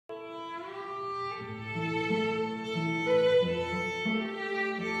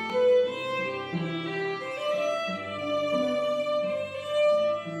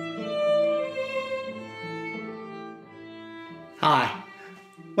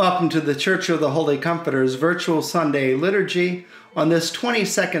Welcome to the Church of the Holy Comforters Virtual Sunday Liturgy on this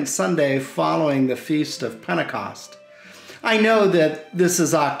 22nd Sunday following the Feast of Pentecost. I know that this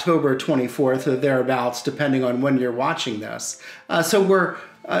is October 24th or thereabouts, depending on when you're watching this. So we're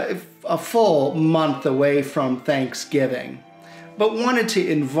a full month away from Thanksgiving, but wanted to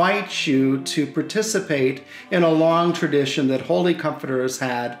invite you to participate in a long tradition that Holy Comforters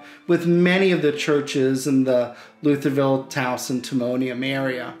had with many of the churches in the Lutherville, Towson, Timonium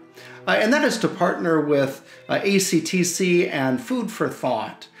area. And that is to partner with ACTC and Food for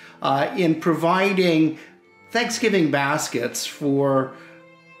Thought in providing Thanksgiving baskets for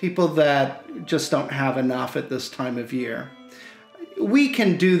people that just don't have enough at this time of year. We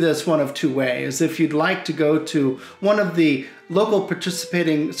can do this one of two ways. If you'd like to go to one of the local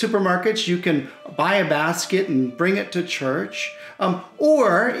participating supermarkets, you can buy a basket and bring it to church.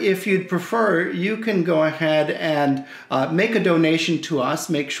 Or if you'd prefer, you can go ahead and make a donation to us.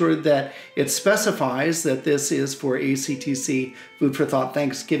 Make sure that it specifies that this is for ACTC Food for Thought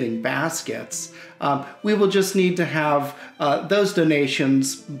Thanksgiving baskets. We will just need to have those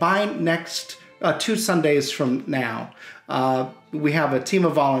donations by next 2 Sundays from now. We have a team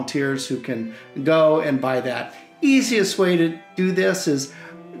of volunteers who can go and buy that. Easiest way to do this is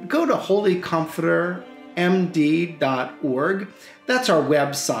go to holycomfortermd.org. That's our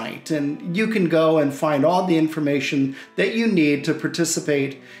website, and you can go and find all the information that you need to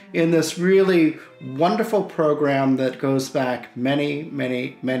participate in this really wonderful program that goes back many,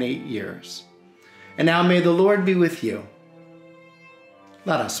 many, many years. And now may the Lord be with you.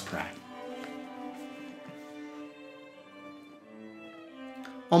 Let us pray.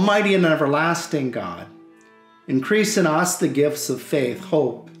 Almighty and everlasting God, increase in us the gifts of faith,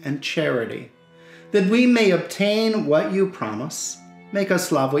 hope, and charity, that we may obtain what you promise. Make us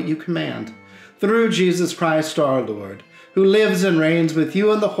love what you command. Through Jesus Christ our Lord, who lives and reigns with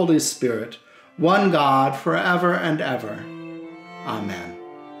you in the Holy Spirit, one God, forever and ever. Amen.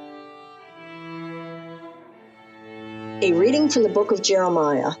 A reading from the book of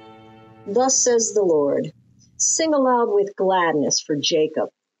Jeremiah. Thus says the Lord, sing aloud with gladness for Jacob,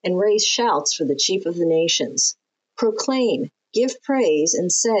 and raise shouts for the chief of the nations. Proclaim, give praise,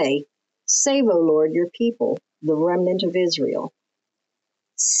 and say, save, O Lord, your people, the remnant of Israel.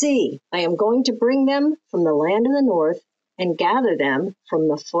 See, I am going to bring them from the land of the north and gather them from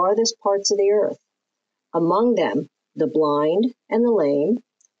the farthest parts of the earth. Among them, the blind and the lame,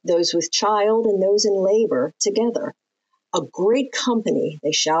 those with child and those in labor together. A great company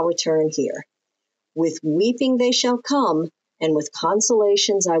they shall return here. With weeping they shall come, and with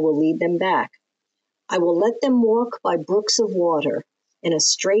consolations I will lead them back. I will let them walk by brooks of water, in a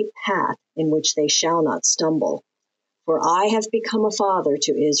straight path in which they shall not stumble. For I have become a father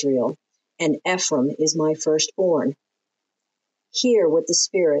to Israel, and Ephraim is my firstborn. Hear what the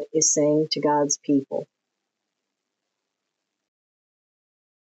Spirit is saying to God's people.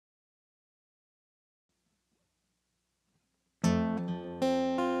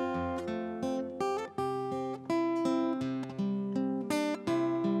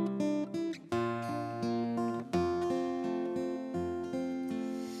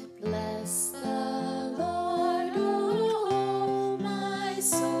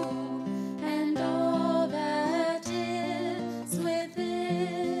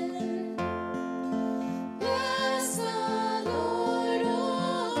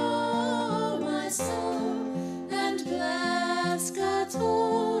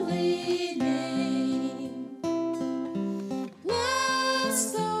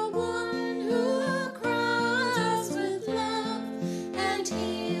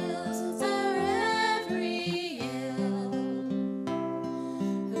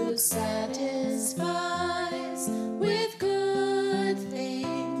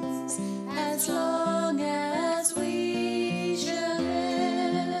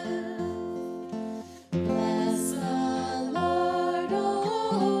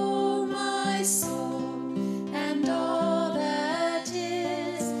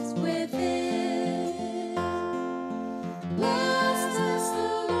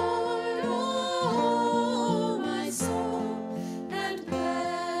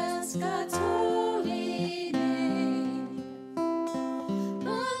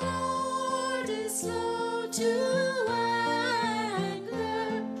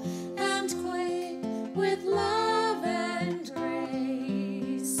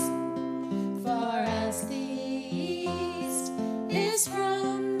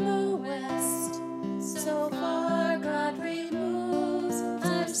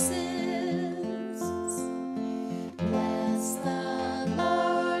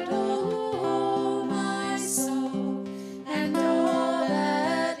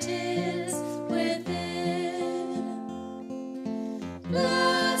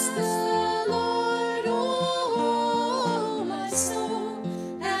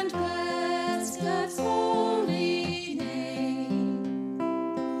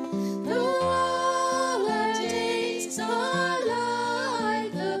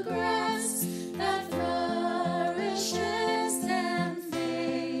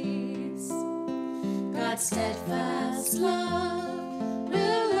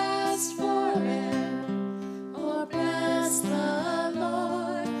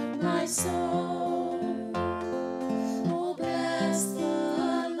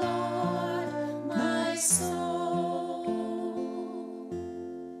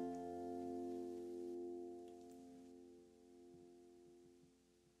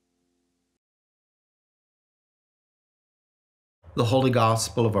 The Holy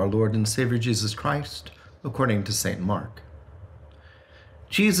Gospel of our Lord and Savior Jesus Christ, according to St. Mark.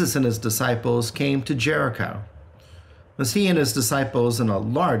 Jesus and his disciples came to Jericho. As he and his disciples and a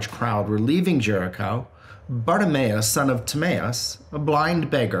large crowd were leaving Jericho, Bartimaeus, son of Timaeus, a blind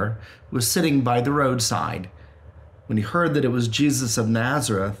beggar, was sitting by the roadside. When he heard that it was Jesus of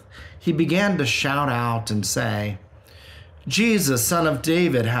Nazareth, he began to shout out and say, "Jesus, son of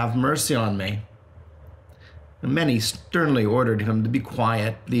David, have mercy on me." And many sternly ordered him to be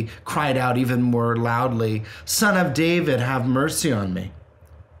quiet, but he cried out even more loudly, "Son of David, have mercy on me."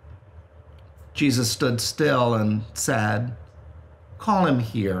 Jesus stood still and said, "Call him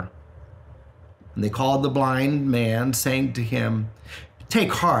here." And they called the blind man, saying to him,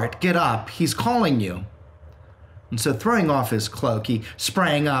 "Take heart, get up, he's calling you." And so throwing off his cloak, he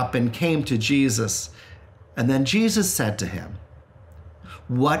sprang up and came to Jesus. And then Jesus said to him,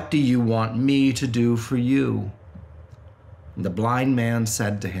 "What do you want me to do for you?" And the blind man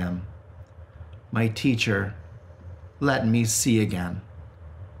said to him, "My teacher, let me see again."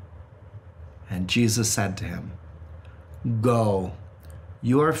 And Jesus said to him, "Go,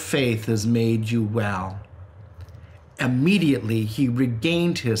 your faith has made you well." Immediately he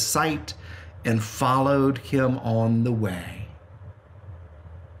regained his sight and followed him on the way.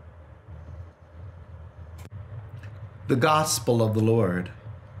 The Gospel of the Lord.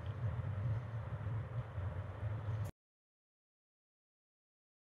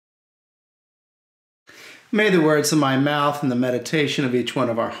 May the words of my mouth and the meditation of each one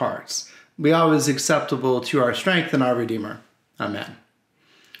of our hearts be always acceptable to our strength and our Redeemer. Amen.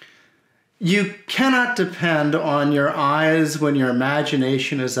 You cannot depend on your eyes when your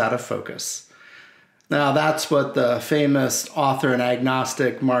imagination is out of focus. Now, that's what the famous author and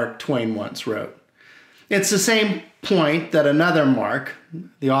agnostic Mark Twain once wrote. It's the same point that another Mark,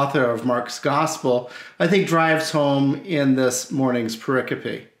 the author of Mark's Gospel, I think drives home in this morning's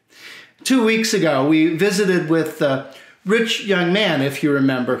pericope. 2 weeks ago, we visited with the rich young man, if you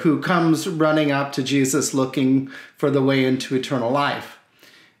remember, who comes running up to Jesus looking for the way into eternal life.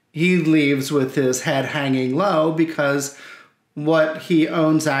 He leaves with his head hanging low because what he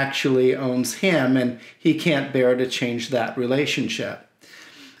owns actually owns him, and he can't bear to change that relationship.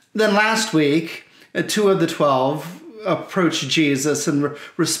 Then last week, 2 of the 12 approach Jesus and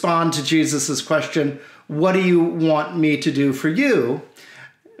respond to Jesus' question, "What do you want me to do for you?"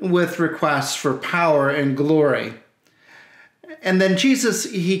 with requests for power and glory. And then Jesus,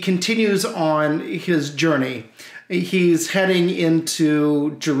 he continues on his journey. He's heading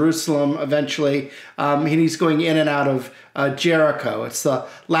into Jerusalem eventually, and he's going in and out of Jericho. It's the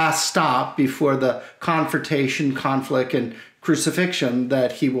last stop before the confrontation, conflict, and crucifixion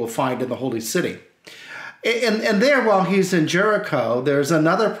that he will find in the Holy City. And there, while he's in Jericho, there's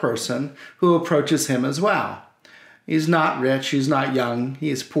another person who approaches him as well. He's not rich, he's not young,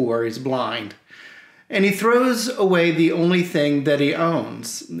 he's poor, he's blind. And he throws away the only thing that he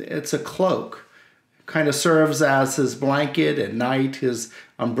owns. It's a cloak. Kind of serves as his blanket at night, his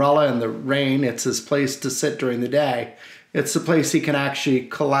umbrella in the rain. It's his place to sit during the day. It's the place he can actually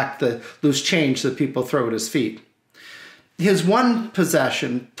collect the loose change that people throw at his feet. His one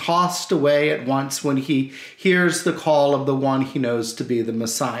possession tossed away at once when he hears the call of the one he knows to be the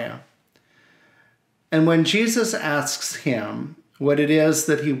Messiah. And when Jesus asks him what it is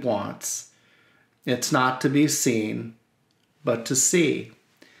that he wants, it's not to be seen, but to see.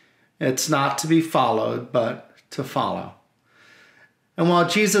 It's not to be followed, but to follow. And while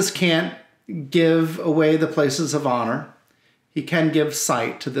Jesus can't give away the places of honor, he can give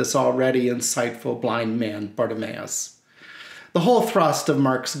sight to this already insightful blind man, Bartimaeus. The whole thrust of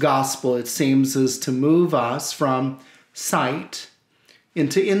Mark's Gospel, it seems, is to move us from sight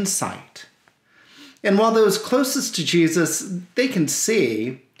into insight. And while those closest to Jesus, they can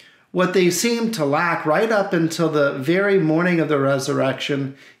see, what they seem to lack right up until the very morning of the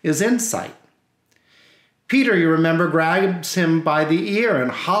resurrection is insight. Peter, you remember, grabs him by the ear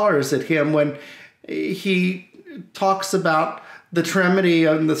and hollers at him when he talks about the tragedy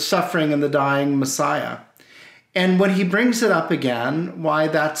and the suffering and the dying Messiah. And when he brings it up again, why,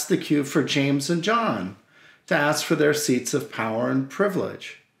 that's the cue for James and John to ask for their seats of power and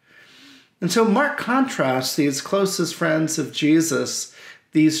privilege. And so Mark contrasts these closest friends of Jesus,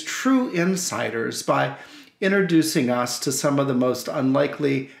 these true insiders, by introducing us to some of the most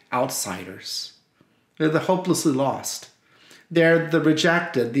unlikely outsiders. They're the hopelessly lost. They're the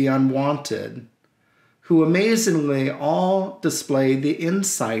rejected, the unwanted, who amazingly all display the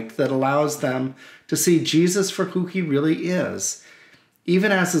insight that allows them to see Jesus for who he really is,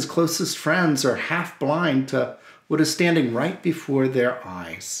 even as his closest friends are half blind to what is standing right before their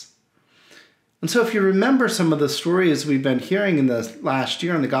eyes. And so if you remember some of the stories we've been hearing in the last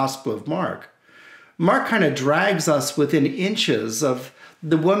year in the Gospel of Mark, Mark kind of drags us within inches of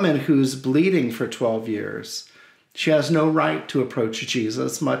the woman who's bleeding for 12 years. She has no right to approach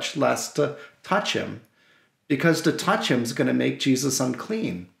Jesus, much less to touch him, because to touch him is going to make Jesus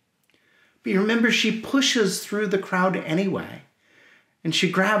unclean. But you remember, she pushes through the crowd anyway, and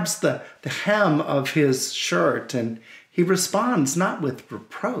she grabs the hem of his shirt, and he responds not with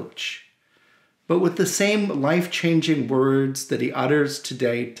reproach, but with the same life-changing words that he utters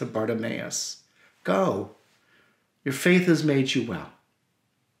today to Bartimaeus. Go, your faith has made you well.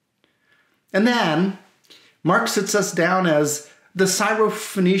 And then Mark sits us down as the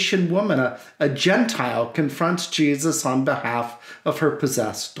Syrophoenician woman, a Gentile, confronts Jesus on behalf of her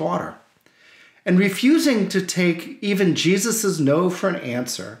possessed daughter. And refusing to take even Jesus' no for an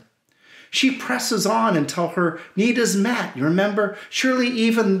answer, she presses on until her need is met. You remember, surely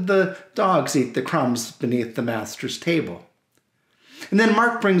even the dogs eat the crumbs beneath the master's table. And then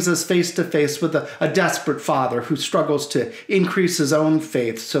Mark brings us face to face with a desperate father who struggles to increase his own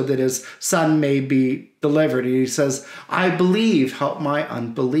faith so that his son may be delivered. And he says, I believe, help my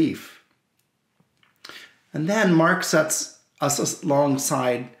unbelief. And then Mark sets us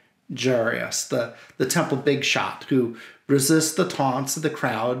alongside Jairus, the temple big shot, who resists the taunts of the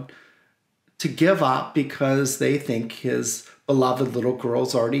crowd to give up because they think his beloved little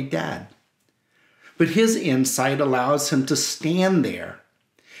girl's already dead. But his insight allows him to stand there,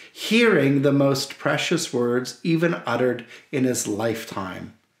 hearing the most precious words even uttered in his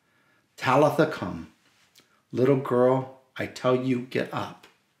lifetime. Talitha cum, little girl, I tell you, get up.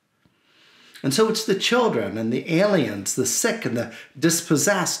 And so it's the children and the aliens, the sick and the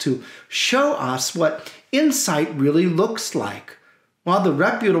dispossessed who show us what insight really looks like, while the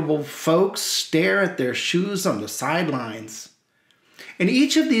reputable folks stare at their shoes on the sidelines. In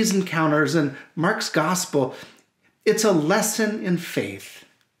each of these encounters in Mark's gospel, it's a lesson in faith.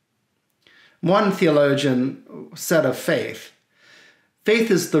 One theologian said of faith,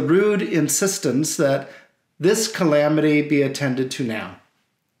 faith is the rude insistence that this calamity be attended to now.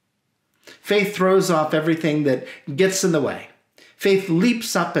 Faith throws off everything that gets in the way. Faith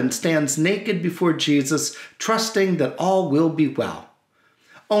leaps up and stands naked before Jesus, trusting that all will be well.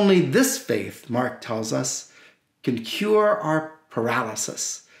 Only this faith, Mark tells us, can cure our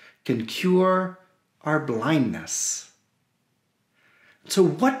paralysis, can cure our blindness. So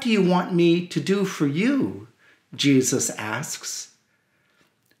what do you want me to do for you? Jesus asks.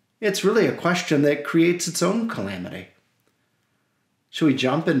 It's really a question that creates its own calamity. Should we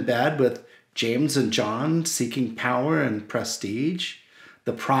jump in bed with James and John seeking power and prestige,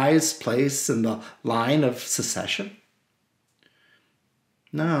 the prized place in the line of succession?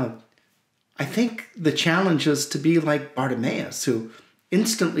 No, I think the challenge is to be like Bartimaeus, who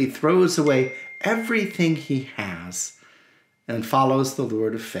instantly throws away everything he has and follows the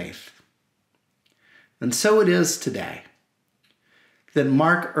Lord of faith. And so it is today that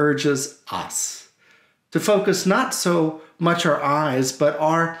Mark urges us to focus not so much our eyes, but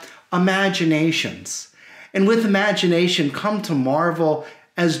our imaginations. And with imagination, come to marvel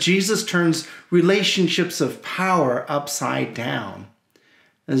as Jesus turns relationships of power upside down,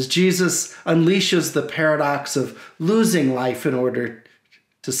 as Jesus unleashes the paradox of losing life in order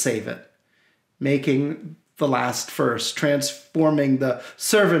to save it, making the last first, transforming the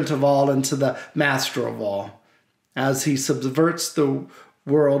servant of all into the master of all, as he subverts the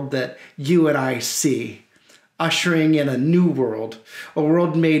world that you and I see, ushering in a new world, a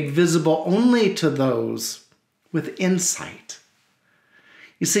world made visible only to those with insight.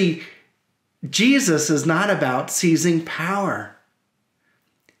 You see, Jesus is not about seizing power.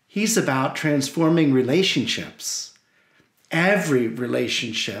 He's about transforming relationships. Every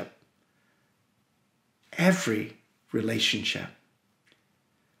relationship. Every relationship.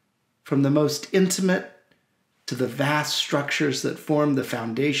 From the most intimate to the vast structures that form the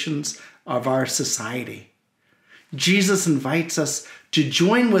foundations of our society. Jesus invites us to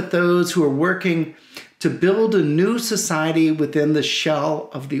join with those who are working to build a new society within the shell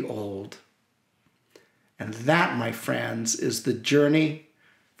of the old. And that, my friends, is the journey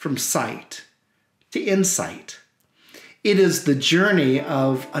from sight to insight. It is the journey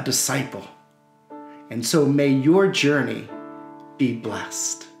of a disciple. And so may your journey be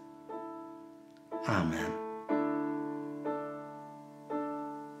blessed. Amen.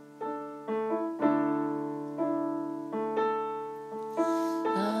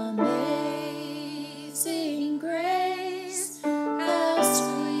 Amazing grace, how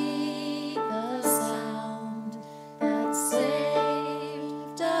sweet the sound that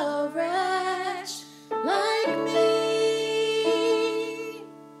saved a wretch like me.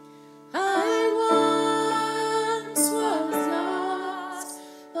 I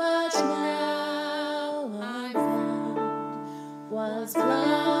was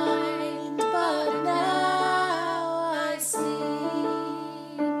blind, but now I see.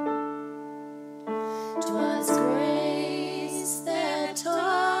 'Twas grace that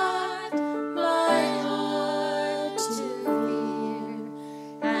taught my heart to fear,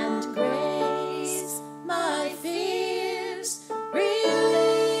 and grace my fears relieved.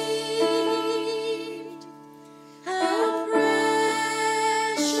 How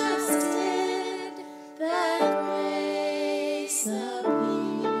precious did that grace appear,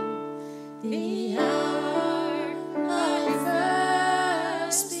 the hour I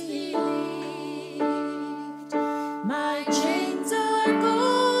first believed. My chains are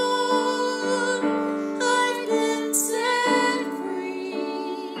gone, I've been set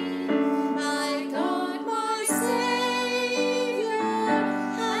free. My God, my Savior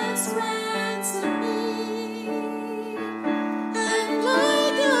has ransomed me. And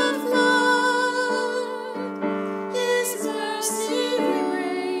like a flood, His mercy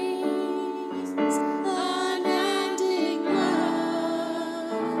reigns, unending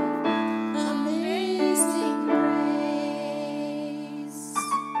love, amazing grace.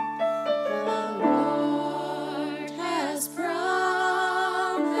 The Lord has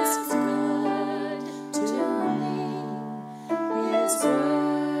promised good to me. His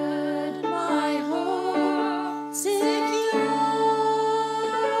word my hope secures.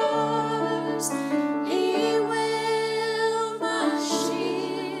 He will my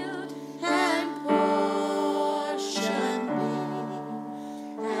shield and portion be,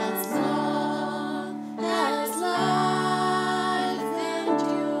 as long as life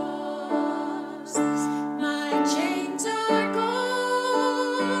endures. My chains are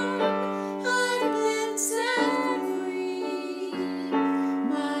gone, I've been set free.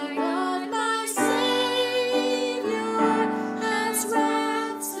 My God, my Savior has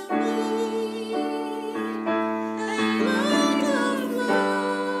ransomed me. And like a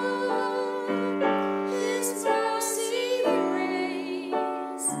flood, His mercy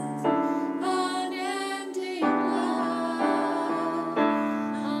reigns, unending love,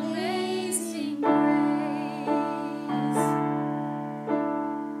 amazing grace.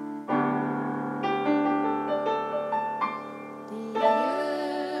 The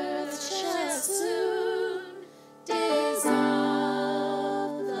earth shall soon dissolve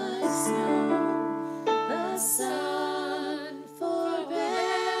like snow. The sun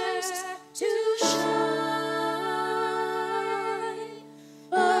forbears to shine.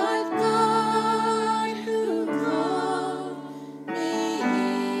 But God, who called me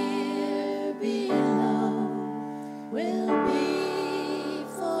here below, will be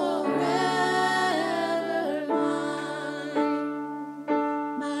forever mine.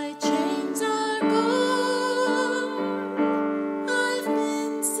 My chains are gone, I've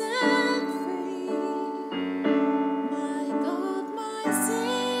been set free. My God, my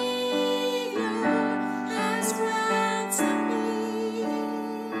Savior has ransomed me.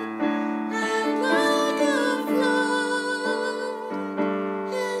 And like a flood,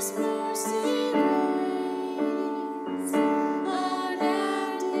 His mercy reigns,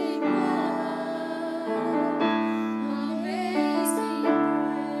 unending love, amazing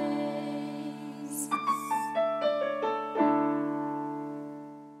grace.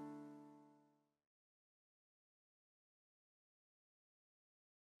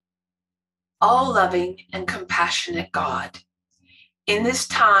 All-loving and compassionate God, in this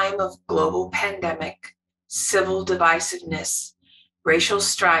time of global pandemic, civil divisiveness, racial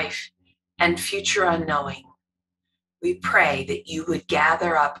strife, and future unknowing, we pray that you would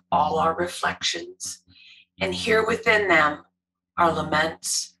gather up all our reflections and hear within them our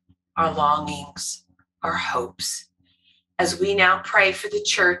laments, our longings, our hopes, as we now pray for the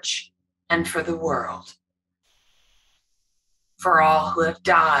church and for the world. For all who have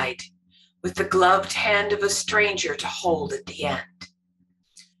died with the gloved hand of a stranger to hold at the end.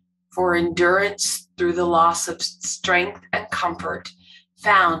 For endurance through the loss of strength and comfort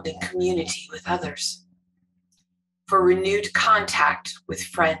found in community with others. For renewed contact with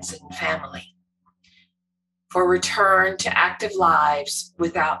friends and family. For return to active lives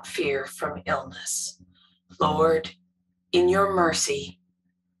without fear from illness. Lord, in your mercy,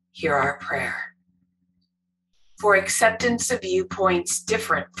 hear our prayer. For acceptance of viewpoints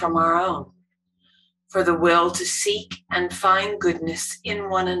different from our own. For the will to seek and find goodness in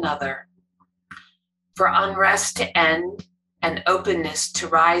one another. For unrest to end and openness to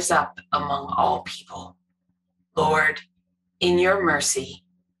rise up among all people. Lord, in your mercy,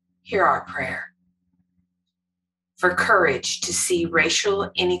 hear our prayer. For courage to see racial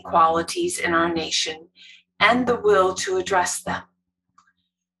inequalities in our nation and the will to address them.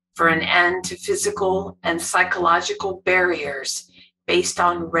 For an end to physical and psychological barriers based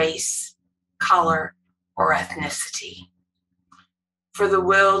on race, color, or ethnicity. For the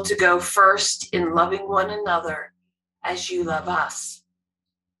will to go first in loving one another as you love us.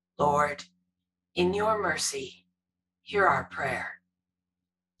 Lord, in your mercy, hear our prayer.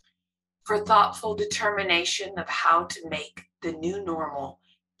 For thoughtful determination of how to make the new normal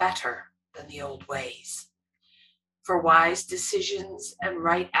better than the old ways. For wise decisions and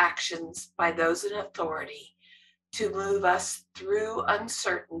right actions by those in authority to move us through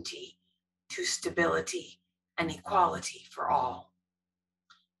uncertainty to stability and equality for all.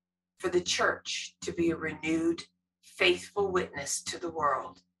 For the church to be a renewed, faithful witness to the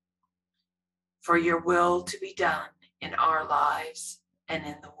world. For your will to be done in our lives and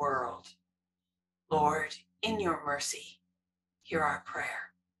in the world. Lord, in your mercy, hear our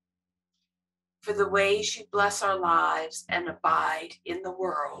prayer. For the ways you bless our lives and abide in the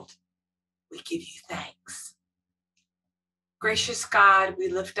world, we give you thanks. Gracious God, we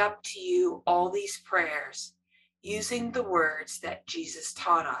lift up to you all these prayers, using the words that Jesus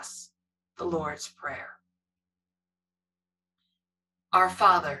taught us, the Lord's Prayer. Our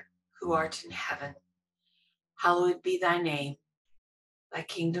Father, who art in heaven, hallowed be thy name. Thy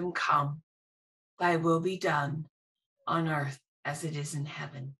kingdom come, thy will be done on earth as it is in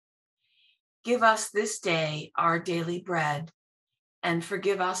heaven. Give us this day our daily bread, and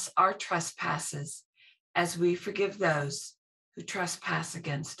forgive us our trespasses, as we forgive those who trespass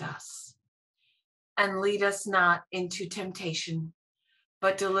against us. And lead us not into temptation,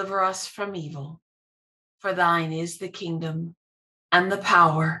 but deliver us from evil. For thine is the kingdom, and the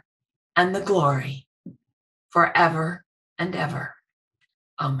power, and the glory, forever and ever.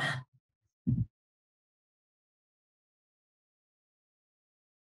 Amen.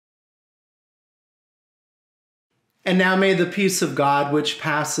 And now may the peace of God, which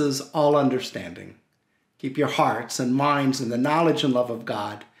passes all understanding, keep your hearts and minds in the knowledge and love of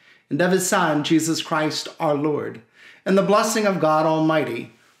God and of his Son, Jesus Christ our Lord, and the blessing of God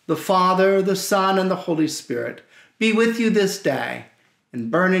Almighty, the Father, the Son, and the Holy Spirit, be with you this day and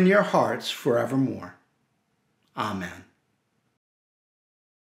burn in your hearts forevermore. Amen.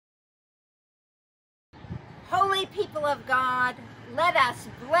 Holy people of God, let us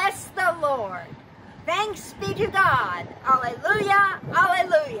bless the Lord. Thanks be to God. Alleluia,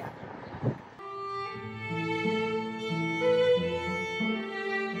 alleluia.